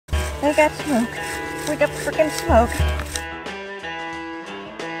We got smoke. We got freaking smoke.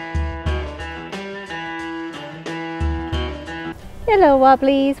 Hello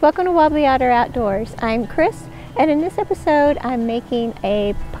Wobblies, welcome to Wobbly Otter Outdoors. I'm Chris, and in this episode I'm making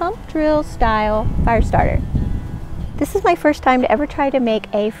a pump drill style fire starter. This is my first time to ever try to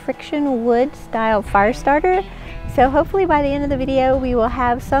make a friction wood style fire starter, so hopefully by the end of the video we will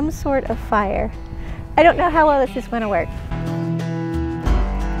have some sort of fire. I don't know how well this is going to work.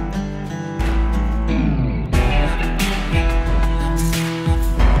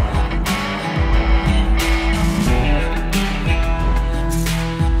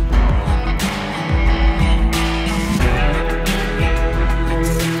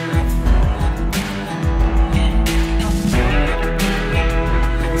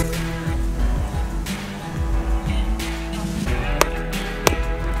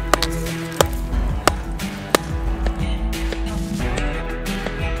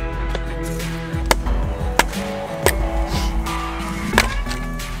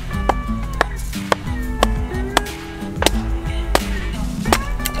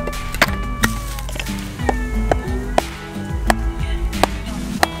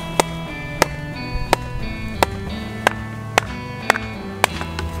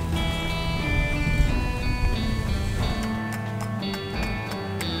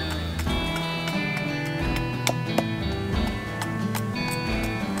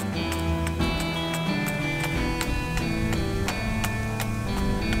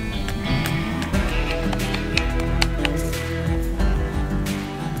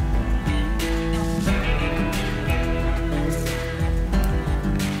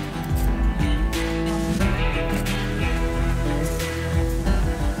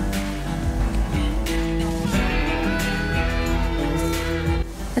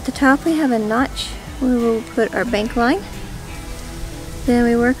 At the top we have a notch where we'll put our bank line. Then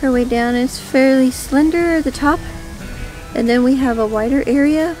we work our way down. It's fairly slender at the top. And then we have a wider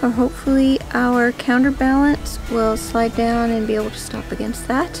area where hopefully our counterbalance will slide down and be able to stop against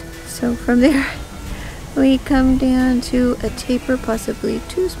that. So from there we come down to a taper, possibly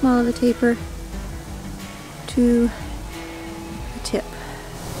too small of a taper, to the tip.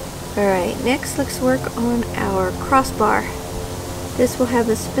 Alright, next let's work on our crossbar. This will have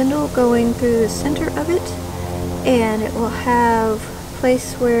a spindle going through the center of it, and it will have a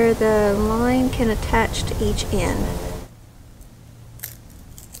place where the line can attach to each end.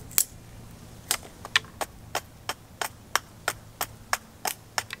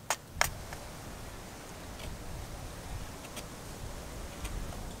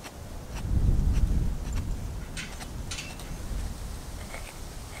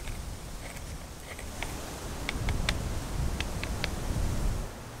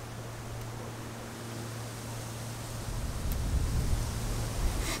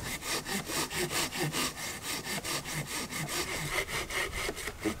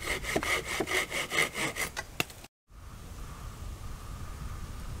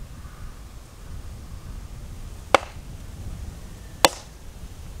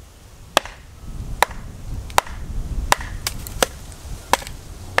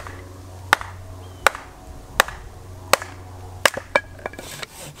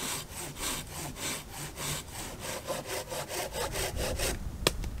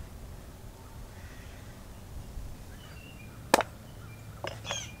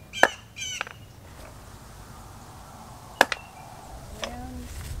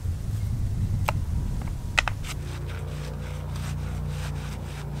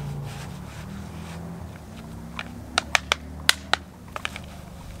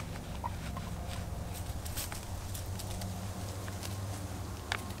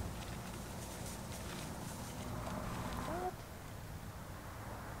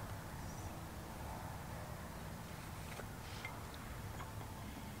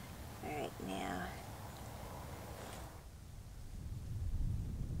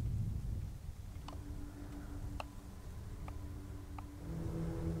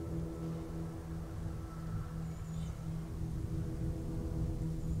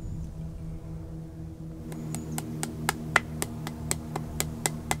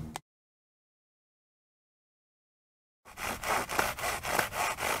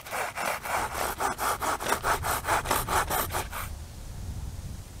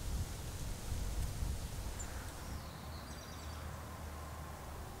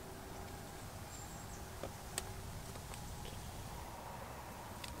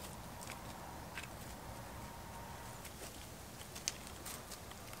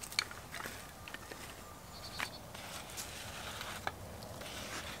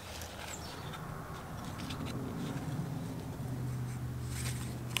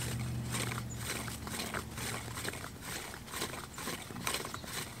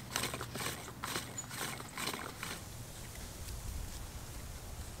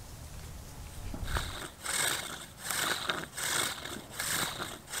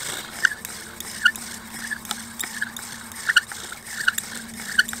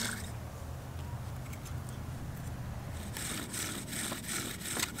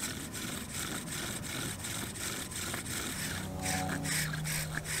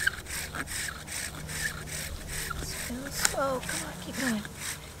 Smell the smoke. Come on, keep going.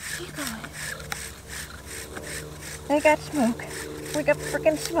 Keep going. We got smoke. We got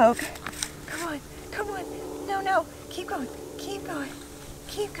freaking smoke. Come on, come on. No, no. Keep going. Keep going.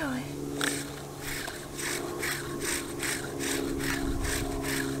 Keep going.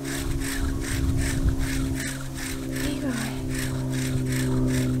 Keep going.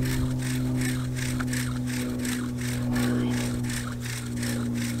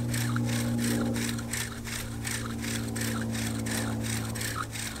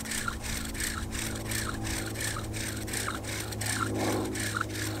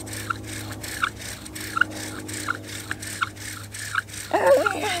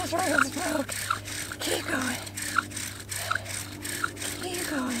 Oh yeah, it's right in smoke. Keep going. Keep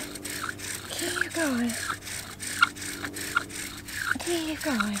going. Keep going. Keep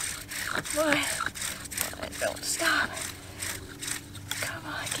going. Come on. Come on, don't stop. Come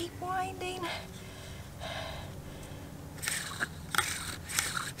on, keep winding.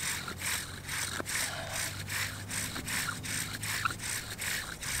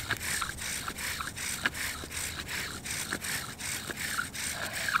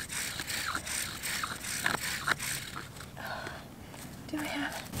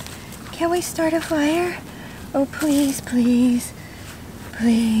 Can we start a fire? Oh, please, please,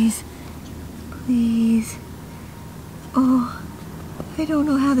 please, please. Oh, I don't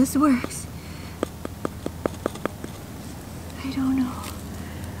know how this works. I don't know.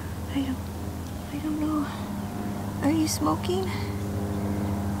 I don't know. Are you smoking?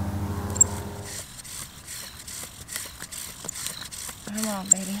 Come on,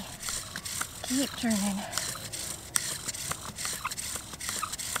 baby. Keep turning.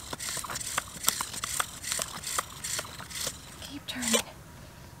 Turning.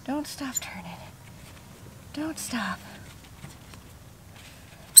 Don't stop turning. Don't stop.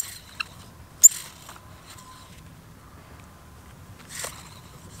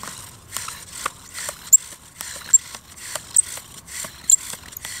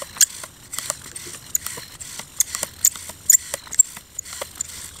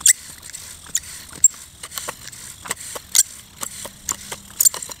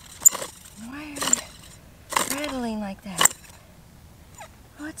 Why are you rattling like that?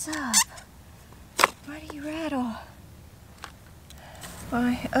 What's up? Why do you rattle?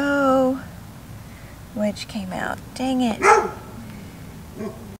 Why? Oh, wedge came out. Dang it.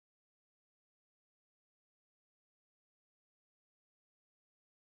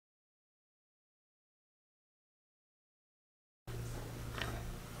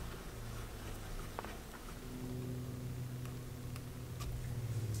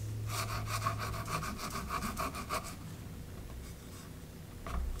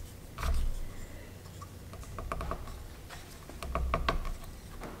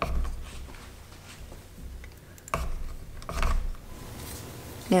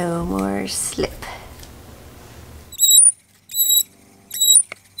 No more slip.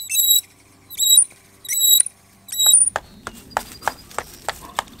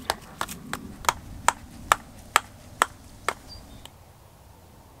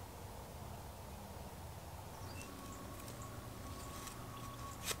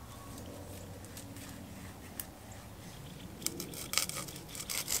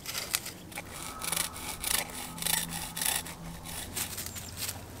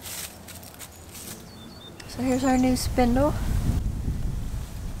 So here's our new spindle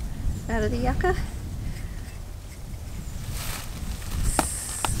out of the Yucca.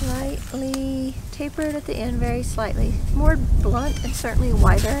 Slightly tapered at the end, very slightly. More blunt and certainly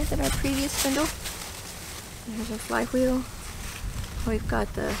wider than our previous spindle. Here's our flywheel. We've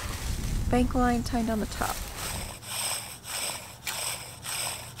got the bank line tied on the top.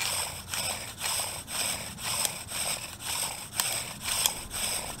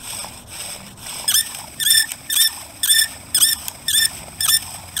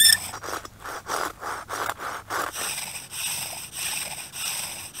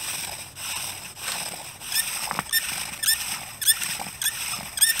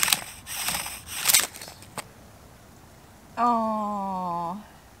 Oh,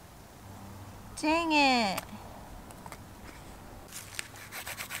 dang it.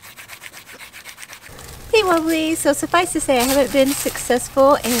 Hey Wobbly, so suffice to say I haven't been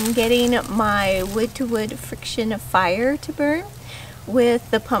successful in getting my wood-to-wood friction fire to burn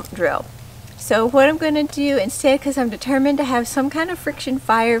with the pump drill. So what I'm going to do instead, because I'm determined to have some kind of friction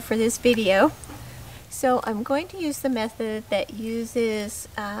fire for this video, so I'm going to use the method that uses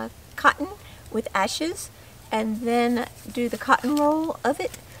cotton with ashes and then do the cotton roll of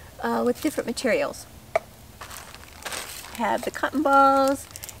it with different materials. Have the cotton balls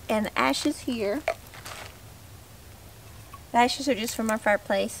and the ashes here. The ashes are just from our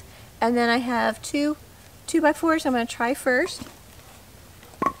fireplace. And then I have two 2x4s I'm going to try first.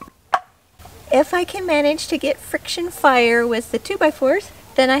 If I can manage to get friction fire with the 2x4s,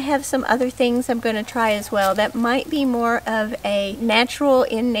 then I have some other things I'm going to try as well. That might be more of a natural,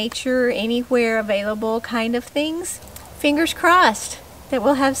 in nature, anywhere available kind of things. Fingers crossed that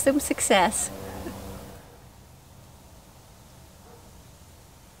we'll have some success.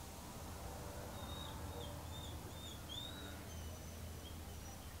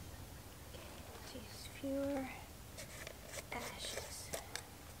 Just fewer ashes.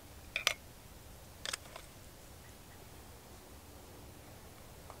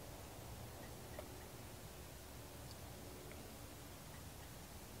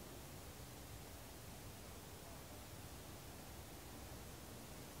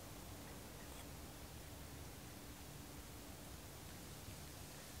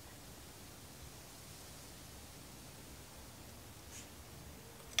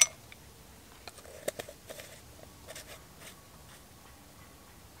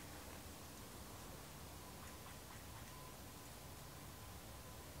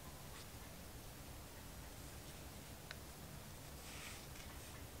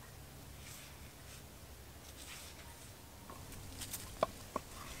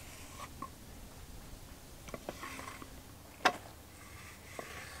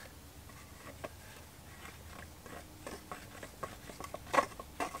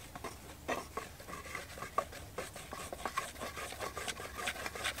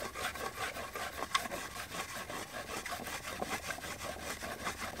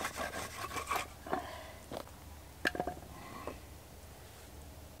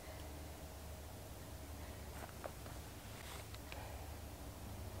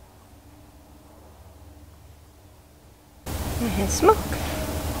 And smoke.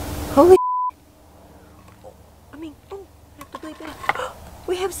 Holy oh, I have to bleed that.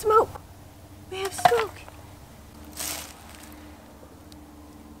 We have smoke. We have smoke.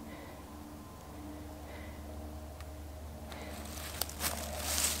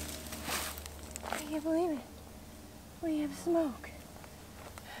 I can't believe it. We have smoke.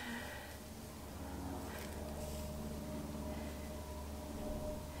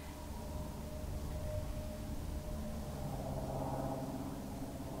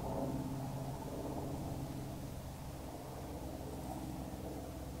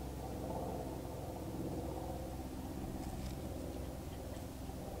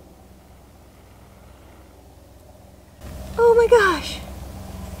 Oh my gosh,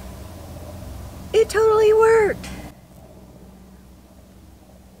 it totally worked.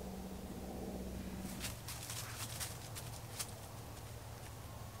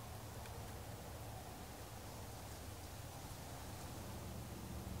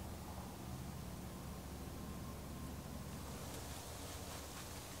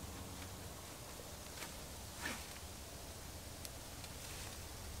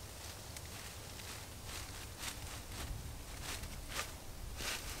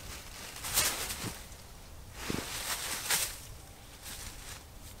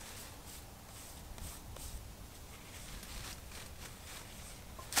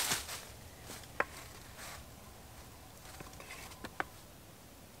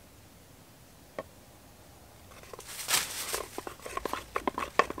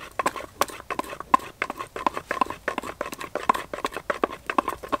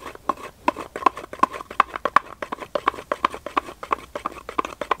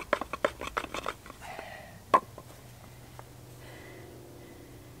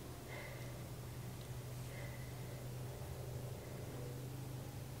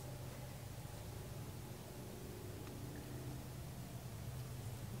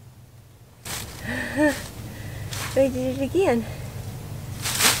 We did it again.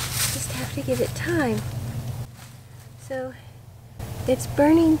 Just have to give it time. So it's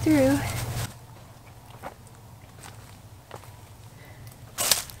burning through.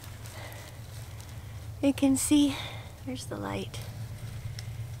 You can see, there's the light.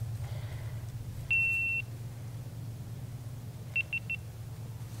 You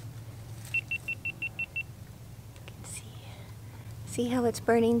can see how it's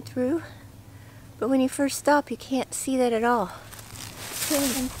burning through? But when you first stop, you can't see that at all. You can't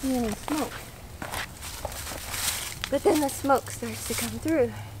even see any smoke. But then the smoke starts to come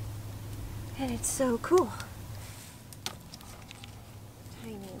through. And it's so cool.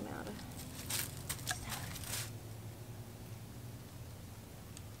 Tiny amount of stuff.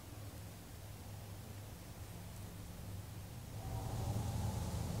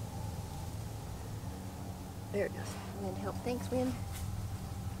 There it goes. Wind help. Thanks, wind.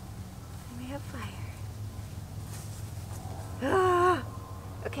 have fire. Ah,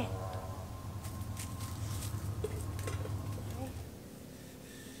 okay.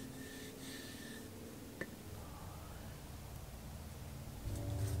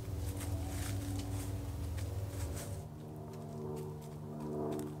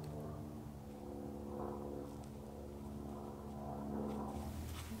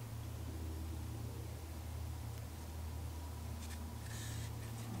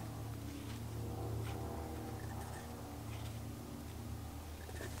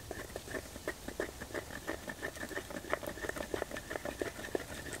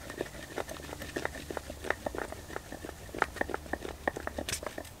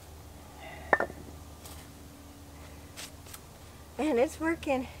 And it's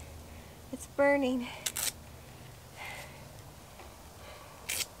working. It's burning.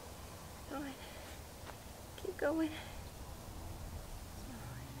 Going. Keep going.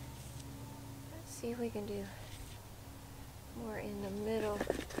 Let's see if we can do more in the middle.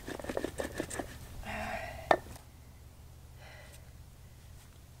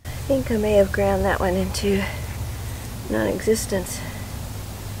 I think I may have ground that one into non-existence.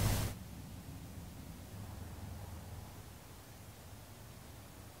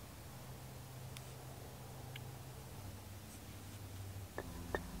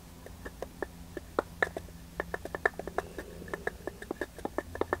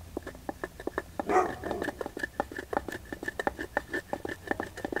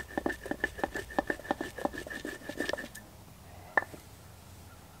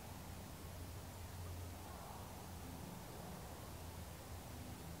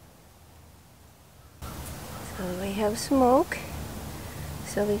 So we have smoke.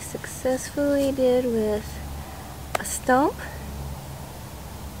 So we successfully did with a stump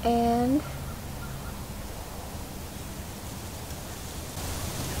and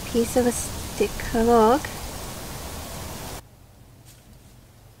a piece of a stick log.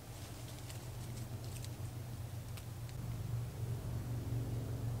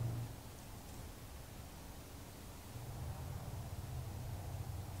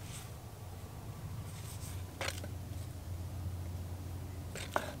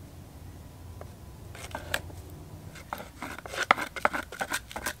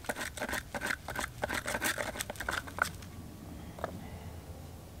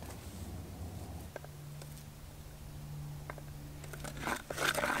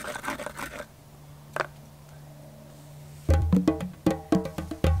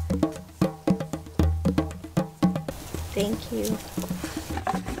 Thank you.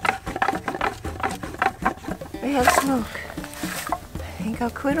 We have smoke. I think I'll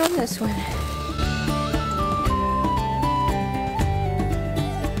quit on this one.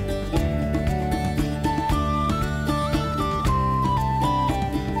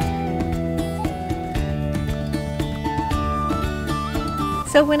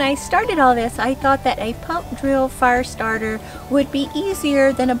 So when I started all this, I thought that a pump drill fire starter would be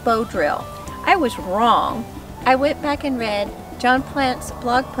easier than a bow drill. I was wrong. I went back and read John Plant's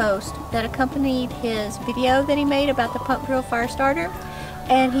blog post that accompanied his video that he made about the pump drill fire starter,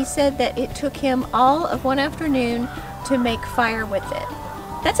 and he said that it took him all of one afternoon to make fire with it.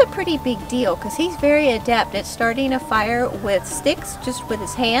 That's a pretty big deal because he's very adept at starting a fire with sticks, just with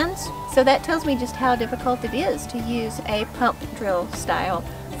his hands. So that tells me just how difficult it is to use a pump drill style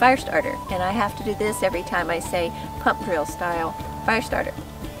fire starter. And I have to do this every time I say pump drill style fire starter.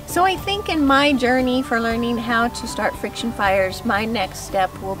 So I think in my journey for learning how to start friction fires, my next step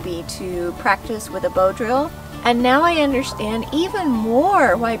will be to practice with a bow drill. And now I understand even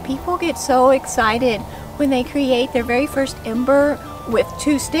more why people get so excited when they create their very first ember with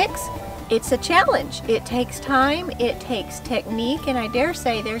 2 sticks. It's a challenge. It takes time, it takes technique, and I dare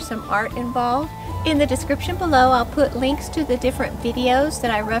say there's some art involved. In the description below, I'll put links to the different videos that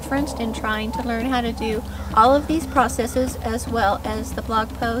I referenced in trying to learn how to do all of these processes, as well as the blog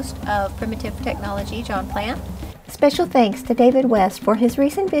post of Primitive Technology, John Plant. Special thanks to David West for his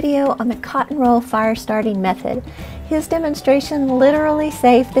recent video on the cotton roll fire starting method. His demonstration literally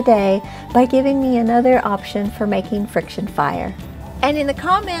saved the day by giving me another option for making friction fire. And in the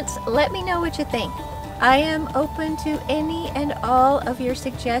comments, let me know what you think. I am open to any and all of your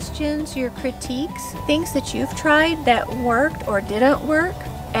suggestions, your critiques, things that you've tried that worked or didn't work,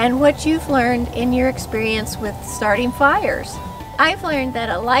 and what you've learned in your experience with starting fires. I've learned that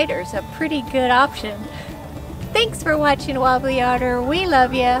a lighter's a pretty good option. Thanks for watching, Wobbly Otter. We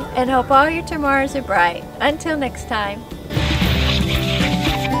love you and hope all your tomorrows are bright. Until next time.